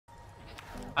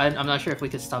I'm not sure if we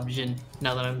could stop Jin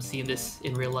now that I'm seeing this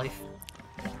in real life.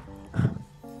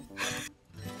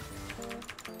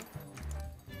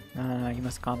 No, you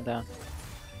must calm down.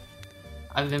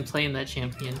 I've been playing that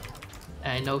champion,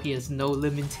 and I know he has no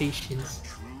limitations.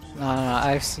 No,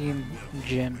 I've seen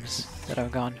gyms that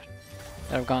have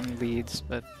gotten leads,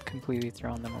 but completely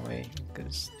thrown them away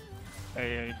because.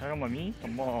 Hey, come on me,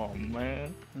 come on,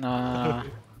 man. Nah.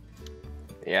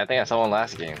 Yeah, I think I saw one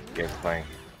last game. You guys playing.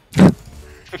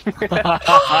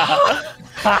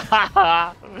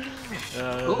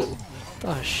 Ooh.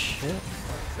 Oh shit.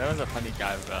 That was a funny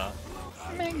guy, bro.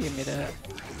 Man, give me that.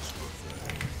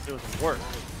 It was work.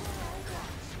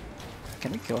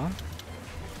 Can we kill him?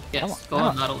 Yes, Come go on.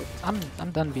 on, Nautilus.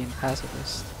 I'm done being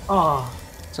pacifist. Oh,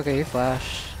 It's okay, you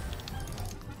flash.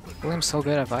 William's so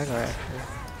good at Vigar actually.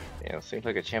 Yeah, it seems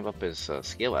like a champ up his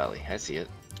skill alley. I see it.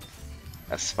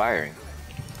 Aspiring.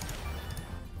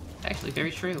 actually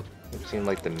very true. You seem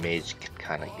like the mage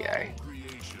kind of guy.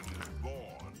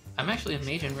 I'm actually a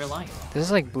mage in real life. This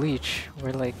is like Bleach,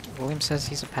 where like William says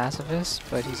he's a pacifist,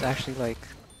 but he's actually like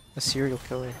a serial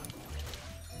killer.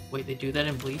 Wait, they do that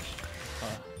in Bleach?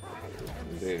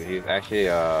 Dude, he's actually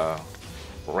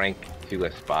rank 2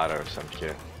 Espada or some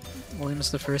shit.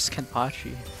 William's the first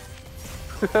Kenpachi.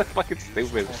 That's fucking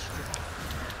stupid.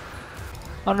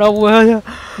 Oh no, William!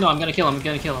 No, I'm gonna kill him. I'm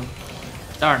gonna kill him.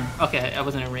 Darn. Okay, I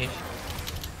wasn't in range.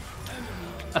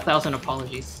 1,000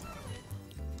 apologies.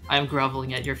 I am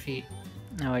groveling at your feet.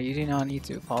 No, you do not need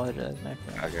to apologize, my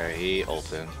friend. Okay, he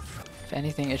ulted. If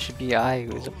anything, it should be I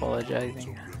who is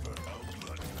apologizing.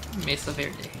 Mesa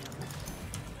Verde.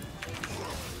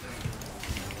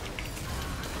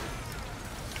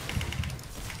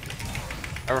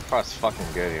 Everfrost's fucking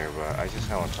good here, but I just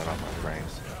don't want to turn off my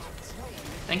frames.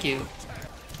 Thank you.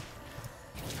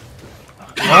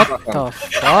 What the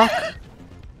fuck?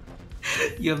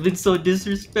 You have been so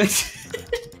disrespected.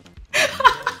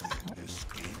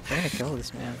 We're gonna kill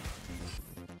this man.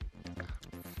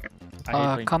 I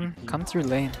hate playing Come TP. through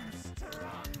lane.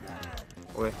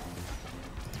 Wait.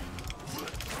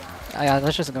 Yeah,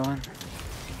 let's just go in.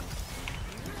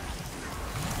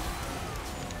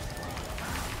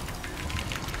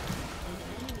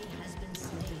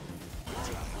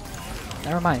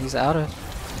 Never mind, he's out of.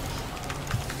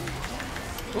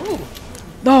 Ooh.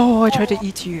 No, I tried to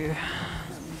eat you.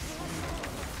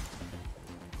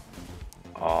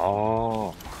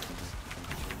 Oh.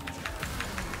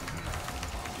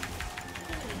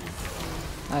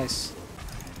 Nice.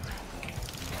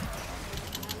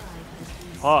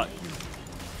 Hot.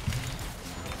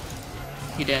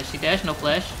 He dashed, no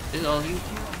flash. This is all you.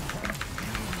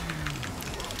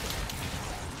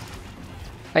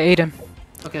 I ate him.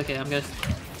 Okay, I'm good.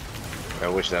 I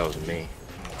wish that was me.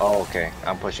 Oh, okay.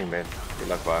 I'm pushing mid. Good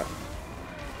luck, bot.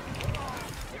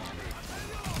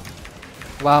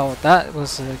 Wow, that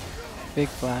was a big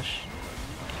flash.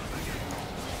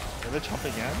 Did they chop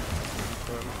again?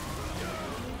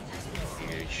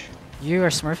 Yeesh. You are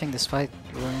smurfing this fight,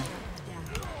 William.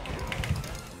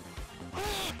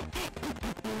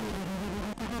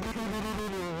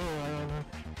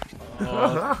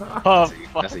 Oh,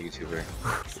 That's a YouTuber.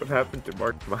 What happened to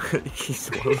Mark Mike? He's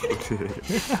loaded.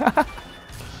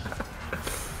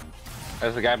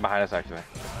 There's a guy behind us, actually.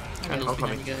 Trying to I'm look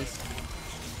behind coming. you guys.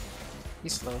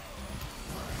 He's slow.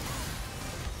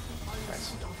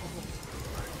 Nice.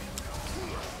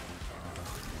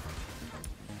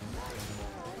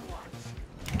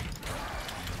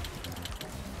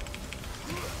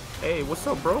 Hey, what's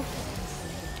up, bro?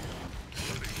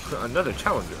 Another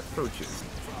challenger approaches.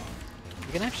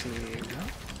 You can actually, no?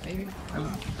 Maybe?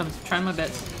 I'm trying my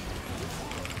best.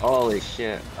 Holy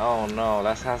shit. Oh no,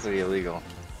 that has to be illegal.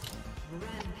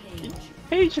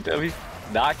 Cage though, he's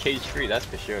not cage free, that's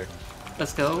for sure.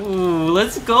 Let's go.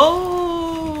 Let's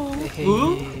go. Hey.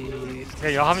 Ooh. yeah,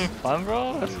 you're having fun,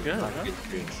 bro? That's good. Cage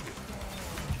free.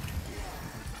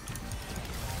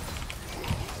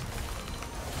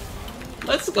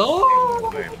 Let's go.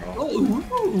 Wait, bro.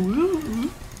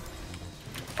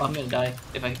 Oh, I'm gonna die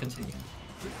if I continue.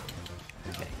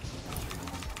 Okay.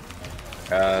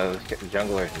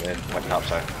 Jungler mid, one top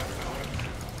side.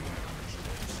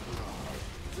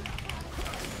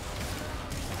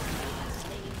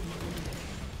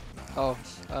 Oh,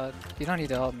 you don't need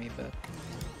to help me, but...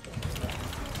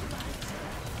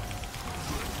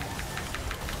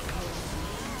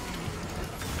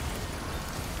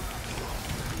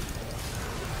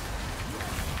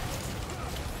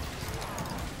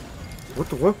 What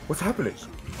the what? What's happening?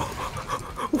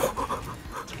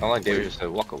 I like David just said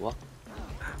waka waka.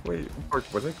 Wait, Mark,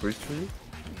 was I glitched for you?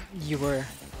 You were.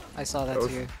 I saw that Oh.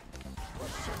 too.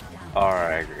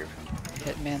 Alright, I agree.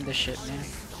 Hitman the shit, man.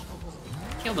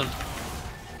 Killed him.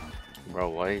 Bro,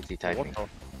 why is he typing? What the?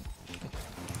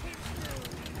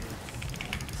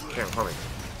 Damn, coming.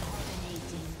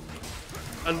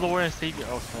 Lord and Savior.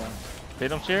 Oh, come on. They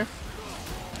don't share?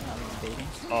 Not even baiting.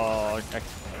 Oh,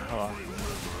 hold on.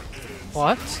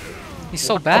 What? He's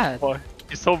so bad. Oh,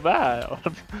 he's so bad.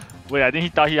 Wait, I think he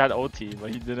thought he had OT,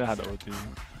 but he didn't have OT.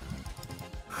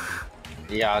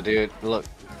 Yeah, dude, look,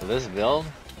 this build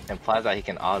implies that he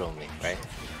can auto me, right?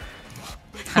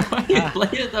 Why you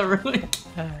play at the ruin?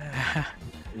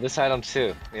 This item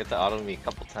too, you have to auto me a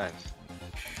couple times.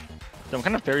 So I'm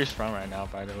kind of very strong right now,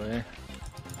 by the way.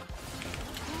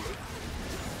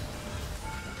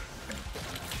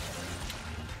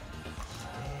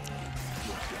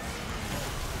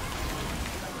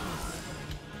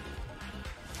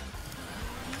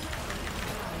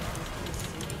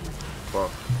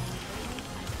 Fuck.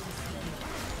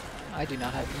 I do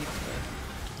not have ETH,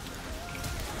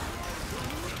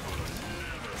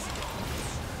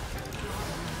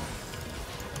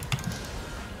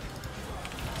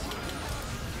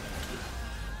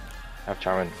 I have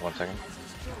Charmin, 1 second.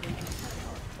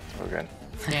 We're good.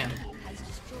 Damn.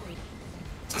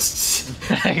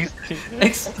 Thanks.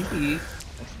 XD.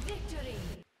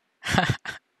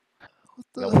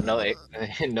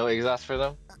 No exhaust for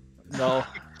them? No.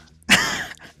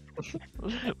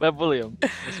 But William,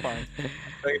 it's fine.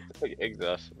 Like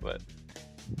exhaust, but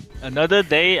Another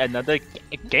day, another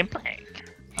gameplay.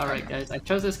 Alright guys, I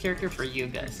chose this character for you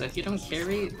guys, so if you don't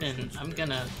carry, then I'm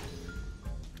gonna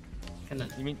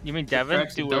You mean Devin? try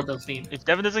to Dude, build up team. if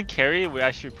Devin doesn't carry, we're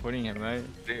actually putting him, right?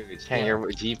 dude, Chen, your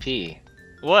GP.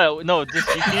 What? No, this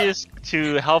GP is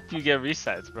to help you get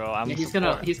resets, bro. I'm Yeah, he's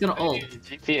support. gonna ult.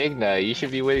 GP Igna, you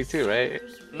should be winning too, right?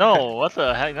 No, what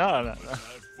the heck? No. though.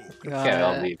 Can't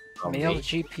all be on Male me.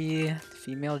 GP,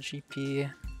 female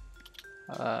GP.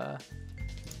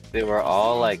 They were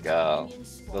all like the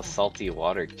salty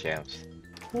water champs.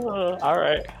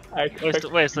 Alright.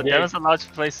 Wait, so Devin's allowed to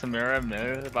play Samira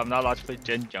mid, but I'm not allowed to play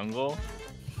Jin jungle?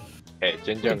 Hey,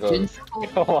 Jin Jungle.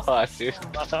 Come on, dude.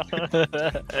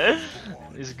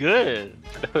 It's good.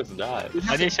 No, it's not.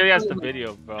 I didn't show you guys the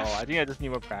video, bro. I think I just need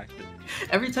more practice.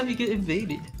 Every time you get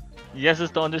invaded, You guys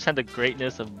just don't understand the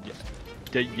greatness of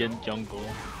the Yin jungle.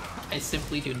 I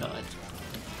simply do not.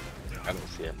 I don't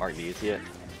see it. Mark, do you see it?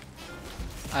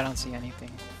 I don't see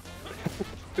anything.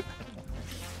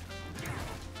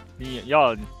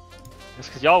 Y'all, it's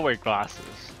cause y'all wear glasses.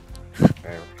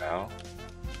 Right now.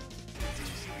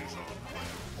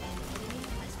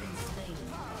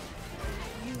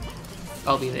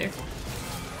 I'll be there.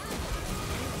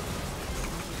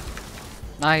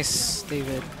 Nice,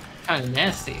 David. Kinda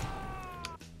nasty.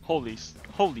 Holy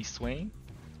swing.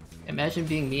 Imagine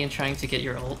being me and trying to get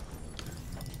your ult.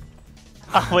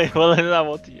 Ah, wait, well, I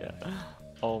want to, yeah.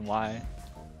 Oh my.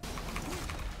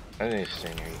 I didn't see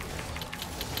you.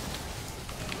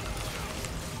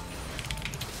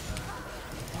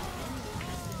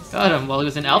 Got him while he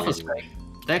was in Alpha Strike.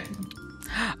 That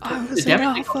I was in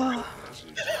Alpha.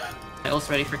 My ult's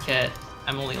ready for Cat.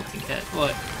 I'm only ulting Cat.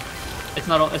 What? It's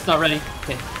not ready.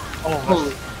 Okay. Oh,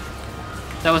 Holy.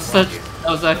 That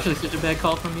was actually such a bad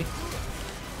call from me.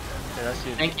 okay, that's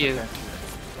you. Thank you.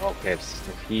 Okay. It's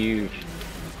huge.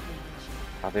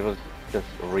 How they will just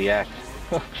react.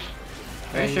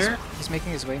 Are you sure? He's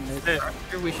making his way mid.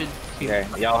 Sure we should be.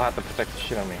 Okay, y'all have to protect the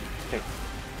shit on me. Okay.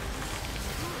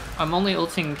 I'm only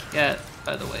ulting Cat,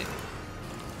 by the way.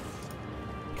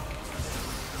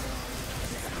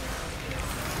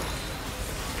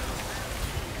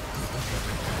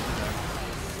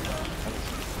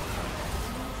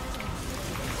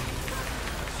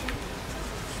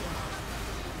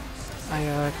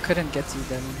 I couldn't get to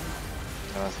them.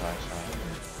 No, that's fine, it's fine.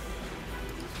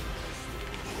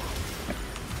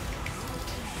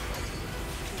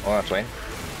 Oh, that's Wayne.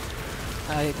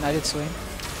 I ignited Swain.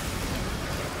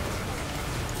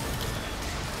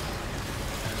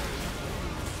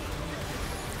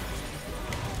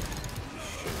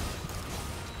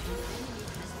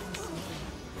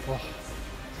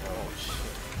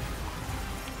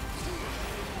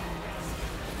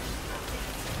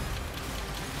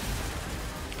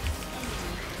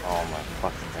 Oh my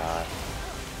fucking god.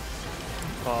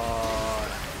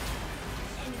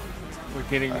 We're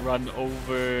getting run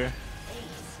over.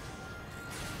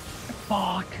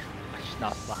 Fuck. I should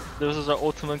not fuck. This is our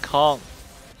ultimate comp.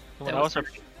 That was our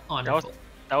Honorable.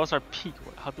 that was our peak.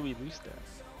 How do we lose that?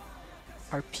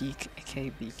 Our peak,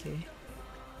 aka BK.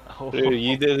 Oh, Dude,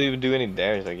 you didn't even do any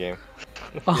damage that game.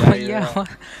 Oh Yeah, yeah,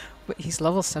 but he's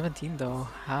level 17 though.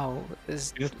 How?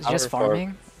 Is He's he just power farm.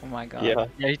 farming? Oh my god. Yeah.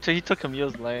 yeah, he took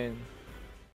Camille's lane.